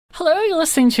Hello, you're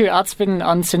listening to Artspin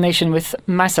on SYN Nation with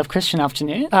myself, Christian,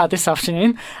 this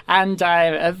afternoon, and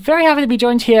I'm very happy to be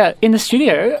joined here in the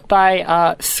studio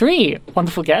by three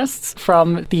wonderful guests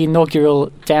from the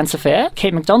inaugural dance affair: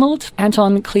 Kate McDonald,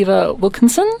 Anton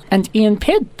Cleaver-Wilkinson, and Ian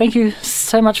Pidd. Thank you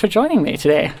so much for joining me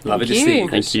today. Lovely to see you.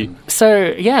 Thank you.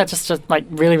 So, just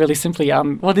really, really simply,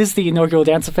 what is the inaugural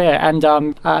dance affair, and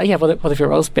what have your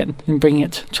roles been in bringing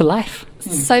it to life?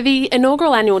 So the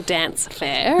inaugural annual dance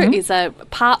fair is a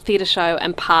part theatre show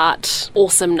and part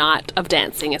awesome night of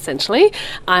dancing, essentially.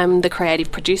 I'm the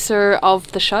creative producer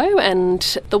of the show, and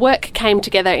the work came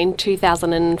together in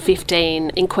 2015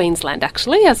 in Queensland,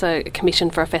 actually, as a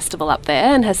commission for a festival up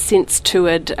there, and has since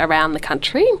toured around the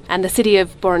country. And the city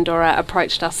of Boroondara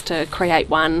approached us to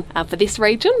create one for this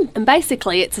region. And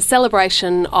basically it's a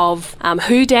celebration of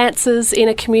who dances in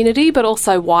a community, but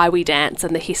also why we dance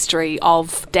and the history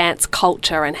of dance culture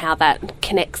and how that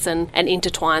connects and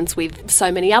intertwines with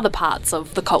so many other parts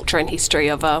of the culture and history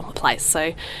of a place.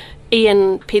 So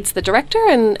Ian Pidd's the director,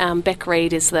 and Beck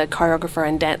Reid is the choreographer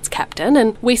and dance captain,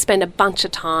 and we spend a bunch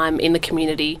of time in the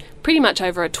community, pretty much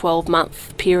over a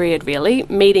 12-month period really,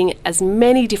 meeting as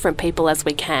many different people as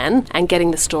we can and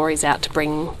getting the stories out to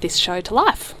bring this show to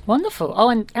life. Wonderful. Oh,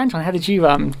 and Anton, how did you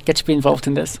get to be involved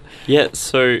in this? Yeah,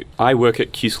 so I work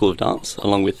at Q School of Dance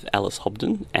along with Alice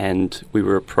Hobden, and we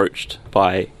were approached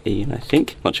by Ian, I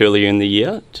think, much earlier in the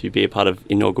year to be a part of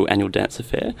inaugural annual dance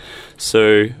affair.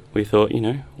 So we thought,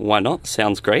 why not?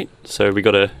 Sounds great. So we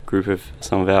got a group of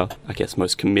some of our,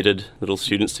 most committed little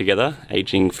students together,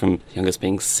 aging from the youngest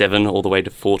being 7 all the way to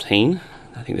 14.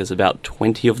 I think there's about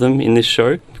 20 of them in this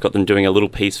show. We've got them doing a little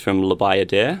piece from Le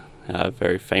Bayadère, a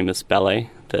very famous ballet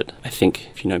that I think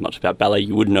if you know much about ballet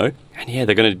you would know. And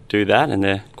they're going to do that, and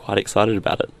they're quite excited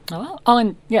about it.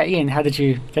 Ian, how did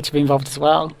you get to be involved as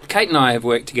well? Kate and I have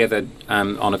worked together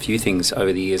on a few things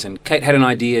over the years, and Kate had an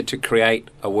idea to create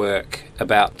a work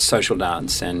about social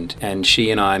dance, and she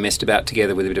and I messed about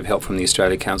together with a bit of help from the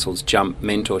Australia Council's Jump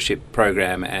mentorship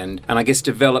program, and I guess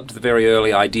developed the very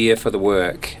early idea for the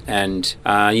work, and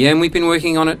we've been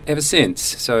working on it ever since.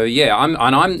 So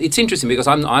it's interesting because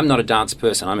I'm not a dance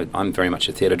person. I'm very much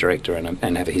a theatre director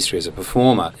and have a history as a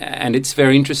performer, and it's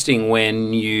very interesting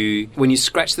when you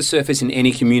scratch the surface in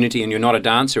any community and you're not a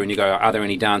dancer and you go, are there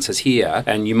any dancers here?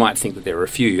 And you might think that there are a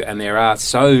few, and there are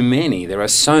so many. There are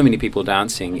so many people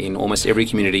dancing in almost every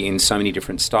community in so many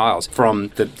different styles. From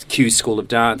the Q School of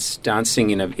Dance,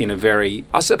 dancing in a very,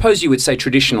 I suppose you would say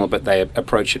traditional, but they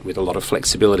approach it with a lot of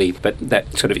flexibility, but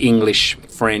that sort of English,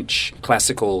 French,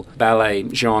 classical ballet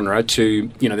genre to,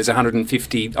 there's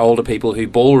 150 older people who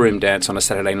ballroom dance on a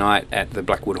Saturday night at the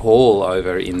Blackwood Hall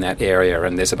over in that area,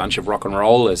 and there's a bunch of rock and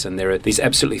rollers, and there are these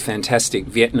absolutely fantastic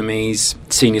Vietnamese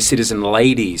senior citizen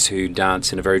ladies who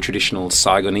dance in a very traditional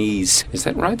Saigonese. Is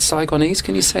that right? Saigonese?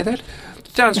 Can you say that?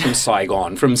 Dance from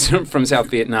Saigon, from South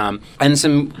Vietnam, and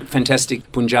some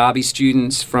fantastic Punjabi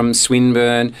students from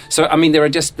Swinburne. So,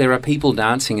 there are people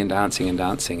dancing and dancing and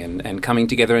dancing and coming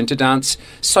together and to dance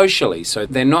socially. So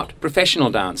they're not professional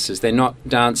dancers. They're not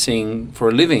dancing for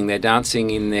a living. They're dancing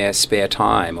in their spare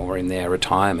time or in their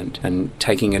retirement and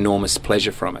taking enormous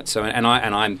pleasure from it. So,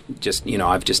 I'm just,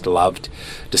 I've just loved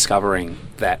discovering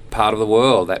that part of the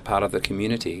world, that part of the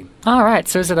community. All right.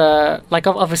 So is it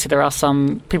obviously there are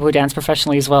some people who dance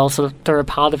professionally as well, so they're a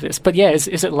part of this. But is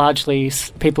it largely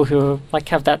people who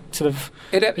have that sort of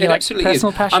it absolutely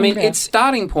personal is. passion? Its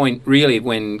starting point really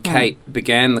when Kate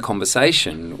began the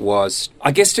conversation was,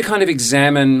 I guess, to kind of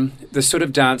examine the sort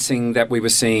of dancing that we were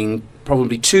seeing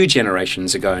probably 2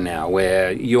 generations ago now,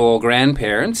 where your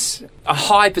grandparents, a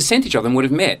high percentage of them would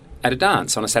have met at a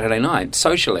dance on a Saturday night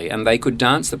socially, and they could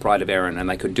dance the Pride of Erin, and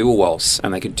they could do a waltz,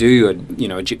 and they could do a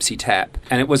gypsy tap.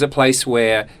 And it was a place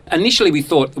where initially we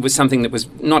thought it was something that was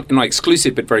not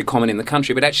exclusive but very common in the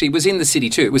country, but actually it was in the city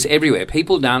too. It was everywhere.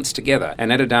 People danced together,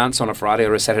 and at a dance on a Friday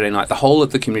or a Saturday night, the whole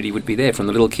of the community would be there, from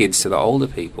the little kids to the older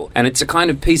people. And it's a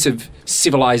kind of piece of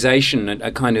civilization,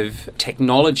 a kind of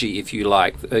technology, if you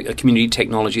like, a community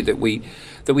technology that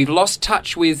we've lost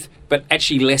touch with, but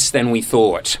actually less than we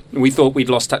thought. We thought we'd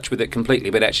lost touch with it completely,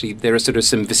 but actually there are sort of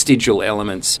some vestigial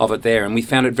elements of it there, and we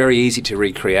found it very easy to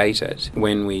recreate it.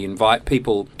 When we invite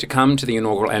people to come to the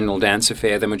inaugural annual dance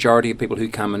affair, the majority of people who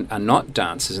come are not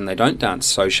dancers, and they don't dance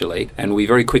socially, and we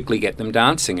very quickly get them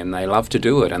dancing, and they love to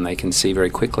do it, and they can see very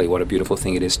quickly what a beautiful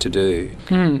thing it is to do.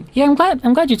 Yeah,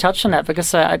 I'm glad you touched on that,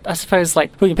 because I suppose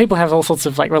people have all sorts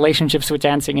of relationships with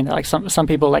dancing, and some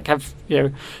people have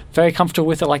very comfortable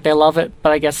with it, they love it,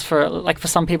 but I guess for for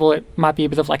some people it might be a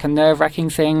bit of like a nerve-wracking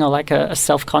thing or like a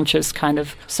self-conscious kind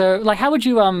of. So like how would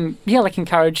you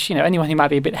encourage anyone who might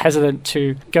be a bit hesitant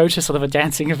to go to sort of a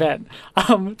dancing event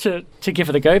to give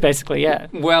it a go, basically? Yeah.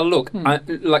 Well, look,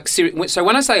 so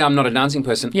when I say I'm not a dancing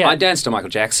person, I dance to Michael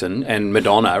Jackson and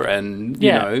Madonna and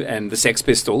and the Sex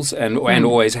Pistols and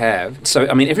always have. So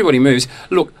I mean, everybody moves.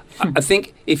 Look, I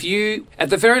think if you,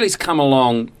 at the very least, come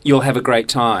along, you'll have a great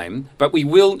time. But you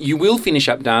will finish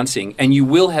up dancing, and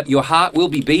your heart will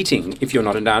be beating if you're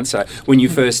not a dancer when you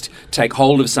first take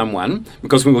hold of someone,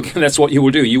 because that's what you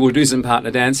will do. You will do some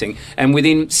partner dancing, and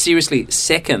within seriously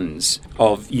seconds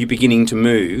of you beginning to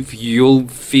move, you'll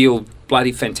feel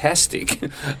bloody fantastic.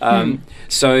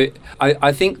 So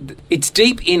I think it's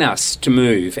deep in us to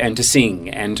move and to sing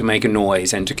and to make a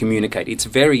noise and to communicate. It's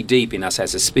very deep in us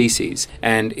as a species,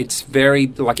 and it's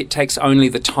very, it takes only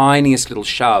the tiniest little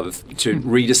shove to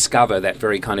rediscover that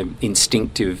very kind of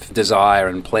instinctive desire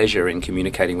and pleasure in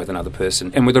communicating with another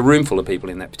person and with a room full of people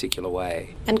in that particular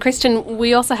way. And Christian,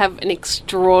 we also have an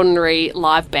extraordinary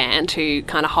live band who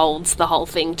kind of holds the whole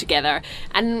thing together,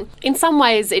 and in some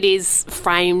ways it is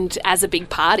framed as a big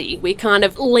party. We kind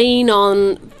of lean on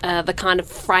the kind of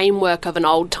framework of an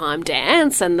old-time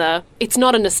dance, and it's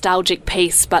not a nostalgic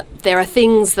piece, but there are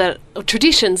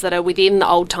traditions that are within the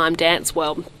old-time dance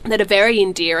world that are very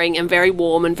endearing and very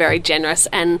warm and very generous,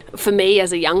 and for me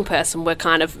as a young person were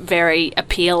kind of very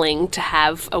appealing to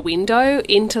have a window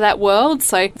into that world.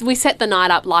 So we set the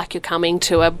night up like you're coming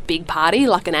to a big party,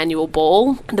 like an annual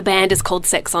ball. The band is called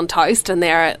Sex on Toast, and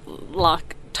they're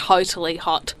like totally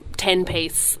hot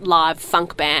 10-piece live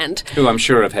funk band. Who I'm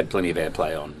sure have had plenty of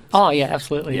airplay on. Oh, yeah,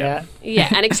 absolutely, yeah. Yeah,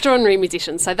 and extraordinary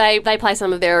musicians. So they play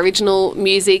some of their original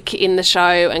music in the show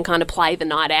and kind of play the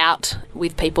night out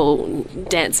with people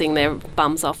dancing their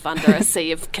bums off under a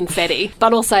sea of confetti.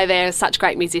 But also they're such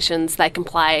great musicians, they can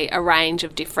play a range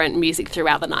of different music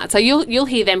throughout the night. So you'll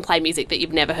hear them play music that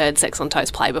you've never heard Sex on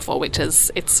Toast play before,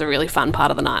 it's a really fun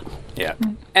part of the night. Yeah.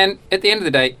 And at the end of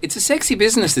the day, it's a sexy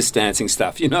business, this dancing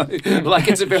stuff,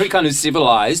 it's a very kind of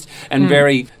civilised and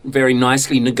very, very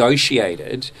nicely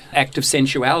negotiated act of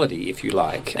sensuality, if you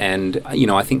like. And,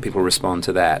 I think people respond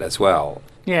to that as well.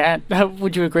 Yeah,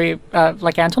 would you agree,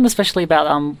 like Anton, especially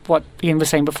about what Ian was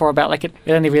saying before about it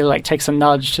only really takes a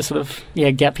nudge to sort of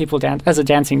get people down as a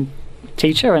dancing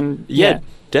teacher? And yeah.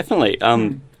 Definitely.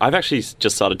 I've actually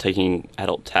just started taking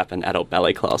adult tap and adult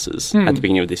ballet classes at the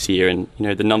beginning of this year, and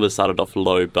the numbers started off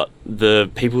low, but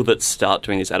the people that start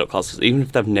doing these adult classes, even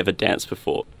if they've never danced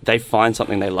before, they find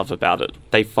something they love about it.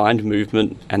 They find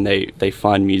movement and they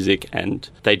find music and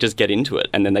they just get into it,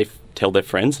 and then they tell their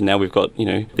friends, and now we've got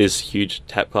this huge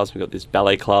tap class, we've got this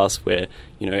ballet class where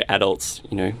adults,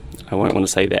 I won't want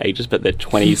to say their ages, but their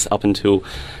 20s up until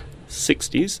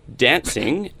 60s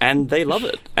dancing, and they love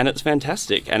it, and it's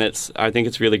fantastic. And I think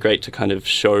it's really great to kind of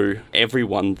show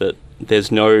everyone that there's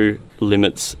no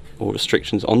limits or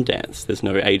restrictions on dance. There's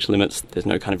no age limits, there's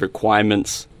no kind of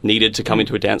requirements needed to come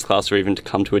into a dance class or even to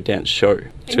come to a dance show.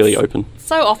 It's really open.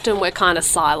 So often we're kind of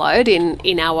siloed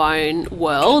in our own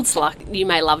worlds. Like, you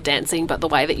may love dancing, but the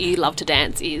way that you love to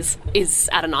dance is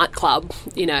at a nightclub,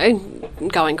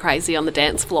 going crazy on the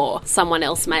dance floor. Someone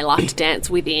else may like to dance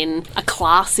within a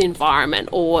class environment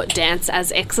or dance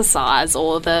as exercise,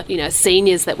 or the,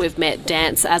 seniors that we've met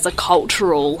dance as a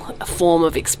cultural form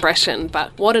of expression.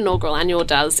 But what Inaugural Annual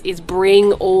does is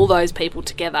bring all those people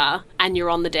together, and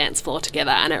you're on the dance floor together,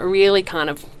 and it really kind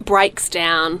of breaks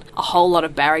down a whole lot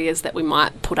of barriers that we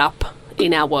might put up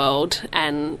in our world,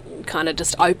 and kind of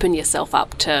just open yourself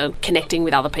up to connecting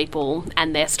with other people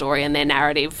and their story and their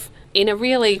narrative in a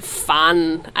really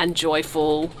fun and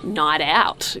joyful night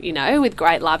out, with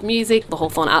great live music. The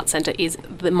Hawthorn Arts Centre is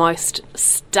the most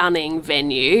stunning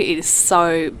venue. It is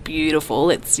so beautiful.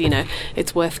 It's,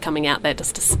 it's worth coming out there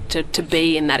just to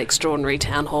be in that extraordinary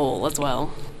town hall as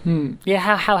well. Yeah,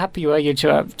 how happy were you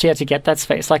to get that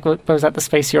space? Like, was that the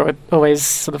space you always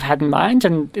sort of had in mind?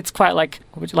 And it's quite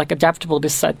adaptable.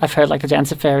 This I've heard a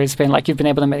dance affair has been you've been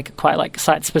able to make it quite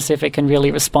site specific and really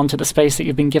respond to the space that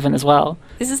you've been given as well.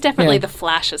 This is definitely the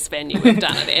flashiest venue we've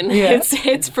done it in.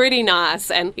 It's pretty nice.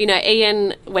 And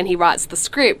Ian, when he writes the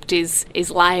script, is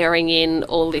layering in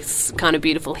all this kind of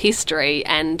beautiful history,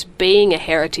 and being a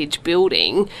heritage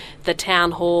building, the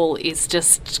town hall is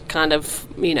just kind of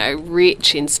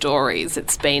rich in stories.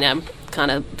 It's been a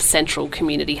kind of central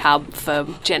community hub for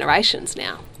generations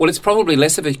now. Well, it's probably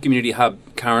less of a community hub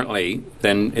currently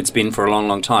than it's been for a long,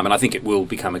 long time, and I think it will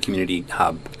become a community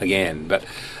hub again. But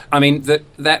I mean,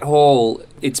 that hall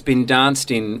it's been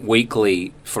danced in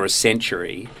weekly for a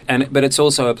century, but it's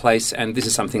also a place, and this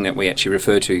is something that we actually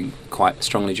refer to quite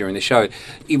strongly during the show.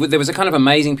 There was a kind of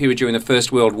amazing period during the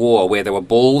First World War where there were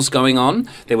balls going on,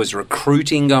 there was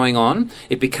recruiting going on.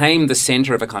 It became the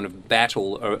centre of a kind of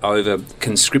battle over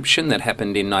conscription that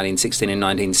happened in 1916 and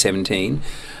 1917.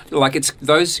 Like, it's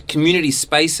those community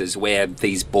spaces where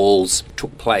these balls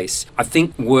took place, I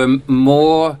think, were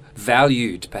more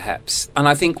valued, perhaps. And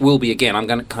I think will be again. I'm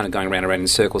going around in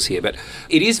circles here, but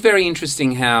it is very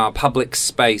interesting how public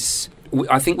space...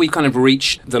 I think we've kind of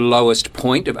reached the lowest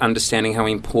point of understanding how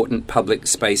important public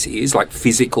space is, like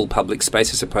physical public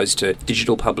space as opposed to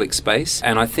digital public space.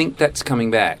 And I think that's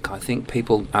coming back. I think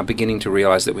people are beginning to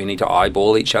realise that we need to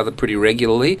eyeball each other pretty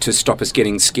regularly to stop us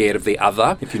getting scared of the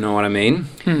other, if you know what I mean.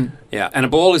 Yeah, and a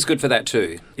ball is good for that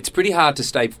too. It's pretty hard to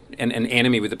stay an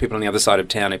enemy with the people on the other side of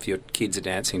town if your kids are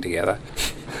dancing together.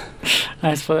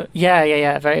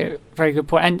 Yeah. Very, very good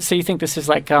point. And so you think this is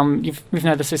like we've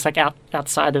noticed this like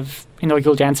outside of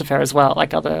inaugural dance affair as well,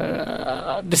 like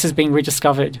other this is being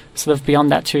rediscovered sort of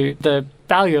beyond that too. The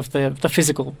value of the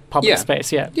physical public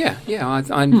space. Yeah.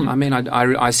 I mean,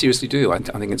 I seriously do. I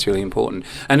think it's really important,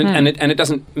 and it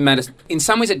doesn't matter. In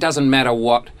some ways, it doesn't matter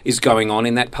what is going on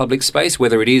in that public space,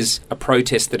 whether it is a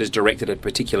protest that is directed at a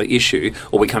particular issue,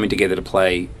 or we're coming together to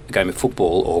play a game of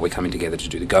football, or we're coming together to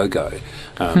do the go-go.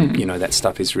 That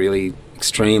stuff is really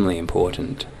extremely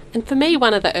important. And for me,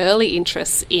 one of the early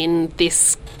interests in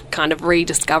this kind of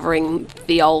rediscovering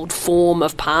the old form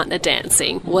of partner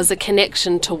dancing was a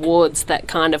connection towards that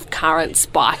kind of current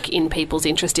spike in people's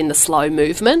interest in the slow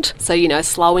movement. So,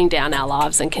 slowing down our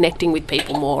lives and connecting with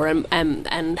people more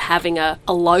and having a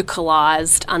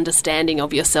localised understanding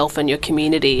of yourself and your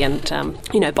community and,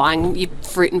 buying your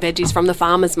fruit and veggies from the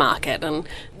farmer's market. And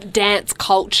dance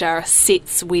culture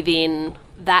sits within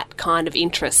that kind of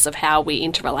interests of how we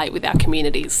interrelate with our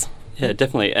communities. Yeah,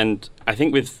 definitely. And I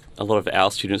think with a lot of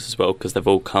our students as well, because they've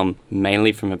all come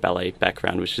mainly from a ballet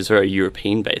background, which is very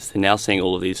European based, they're now seeing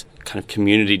all of these kind of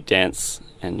community dance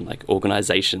and like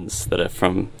organisations that are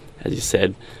from, as you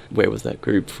said, where was that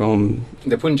group from?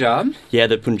 The Punjab? Yeah,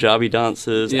 the Punjabi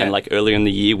dancers. Yeah. And like earlier in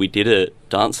the year, we did a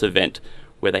dance event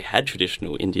where they had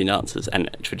traditional Indian dances and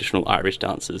traditional Irish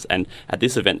dances. And at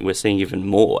this event, we're seeing even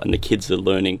more. And the kids are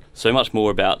learning so much more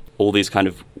about all these kind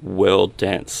of world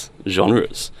dance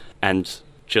genres and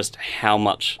just how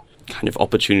much kind of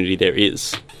opportunity there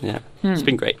is. Yeah, It's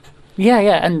been great.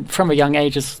 Yeah, and from a young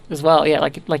age as well. Yeah,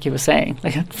 like you were saying,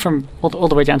 like from all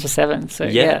the way down to 7. So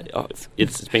yeah.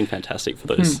 It's been fantastic for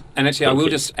those. And actually, I will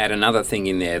just add another thing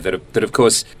in there that of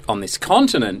course on this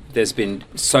continent there's been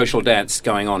social dance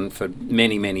going on for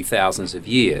many, many thousands of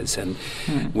years, and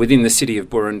within the city of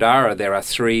Boroondara there are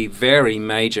 3 very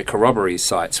major corroboree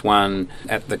sites. One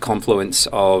at the confluence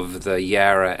of the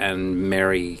Yarra and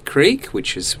Merry Creek,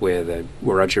 which is where the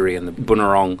Wiradjuri and the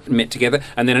Bunurong met together,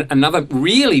 and then another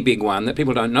really big one that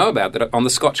people don't know about, that on the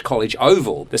Scotch College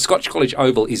Oval. The Scotch College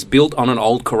Oval is built on an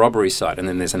old corroboree site, and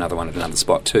then there's another one at another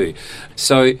spot too.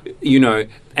 So,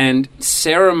 and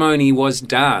ceremony was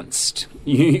danced.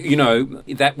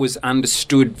 That was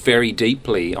understood very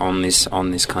deeply on this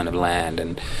kind of land,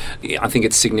 and I think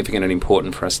it's significant and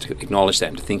important for us to acknowledge that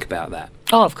and to think about that.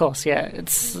 Oh, of course, yeah.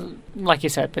 It's, like you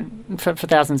said, been for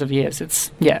thousands of years.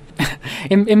 It's,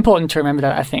 important to remember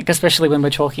that, I think, especially when we're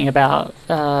talking about,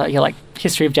 like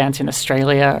history of dance in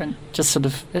Australia and just sort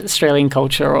of Australian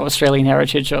culture or Australian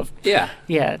heritage of...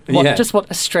 just what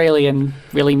Australian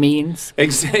really means.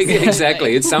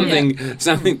 Exactly. It's something,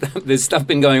 there's stuff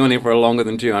been going on here for longer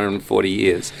than 240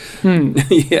 years.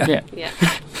 Yeah.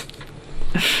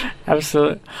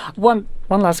 Absolutely. One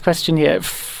last question here.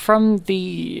 From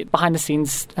the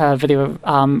behind-the-scenes video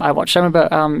I watched, I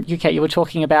remember, UK, you were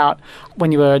talking about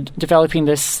when you were developing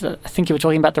this, I think you were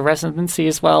talking about the residency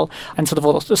as well, and sort of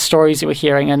all the stories you were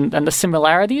hearing and the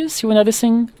similarities you were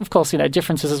noticing. Of course,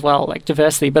 differences as well, like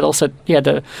diversity, but also,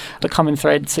 the common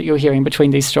threads that you were hearing between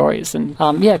these stories. And,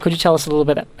 could you tell us a little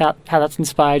bit about how that's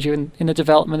inspired you in the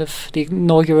development of the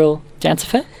inaugural dance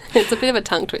affair? It's a bit of a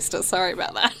tongue twister, sorry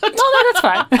about that. No, that's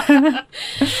fine.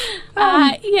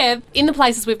 In the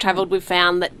places we've travelled, we've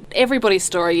found that everybody's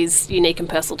story is unique and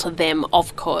personal to them,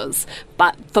 of course.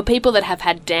 But for people that have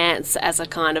had dance as a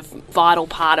kind of vital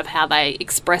part of how they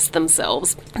express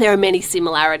themselves, there are many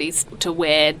similarities to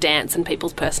where dance and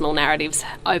people's personal narratives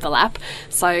overlap.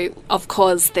 So, of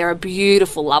course, there are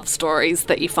beautiful love stories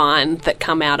that you find that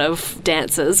come out of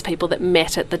dancers, people that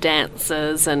met at the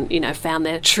dances and, found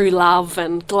their true love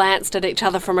and glanced at each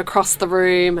other from across the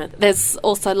room. There's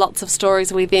also lots of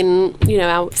stories within,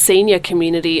 our senior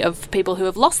community of people who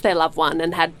have lost their loved one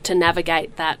and had to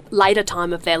navigate that later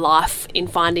time of their life in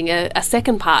finding a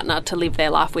second partner to live their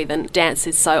life with, and dance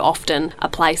is so often a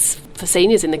place for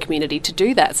seniors in the community to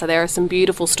do that. So there are some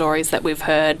beautiful stories that we've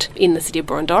heard in the city of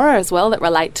Boroondara as well that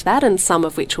relate to that, and some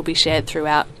of which will be shared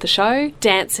throughout the show.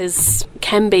 Dance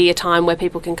can be a time where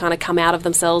people can kind of come out of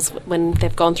themselves when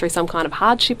they've gone through some kind of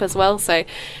hardship as well. So,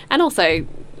 and also,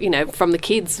 you know, from the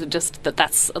kids, just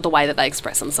that's the way that they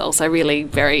express themselves. So really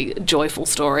very joyful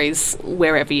stories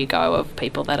wherever you go of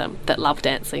people that love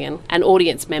dancing, and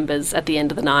audience members at the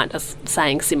end of the night are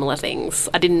saying similar things.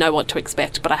 I didn't know what to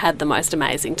expect, but I had the most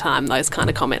amazing time. Those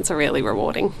kind of comments are really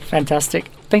rewarding.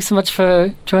 Fantastic. Thanks so much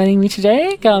for joining me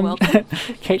today. Welcome.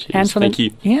 Kate, Cheers, Anton, thank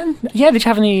you. Ian. Yeah, did you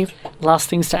have any last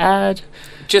things to add?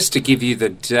 Just to give you the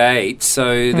date,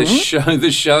 so the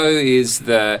show is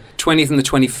the 20th and the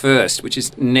 21st, which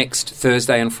is next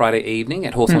Thursday and Friday evening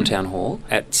at Hawthorn Town Hall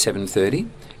at 7:30.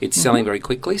 It's selling very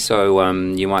quickly, so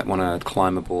you might want to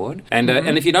climb aboard. And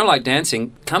if you don't like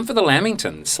dancing, come for the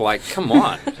Lamingtons. Like, come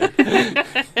on.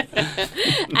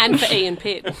 And for Ian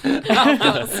Pitt, of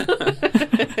course.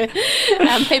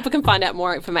 People can find out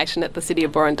more information at the City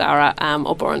of Boroondara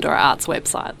or Boroondara Arts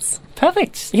websites.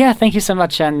 Perfect. Yeah, thank you so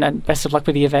much, and best of luck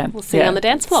with the event. We'll see you on the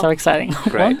dance floor. So exciting.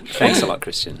 Great. Thanks a lot,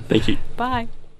 Christian. Thank you. Bye.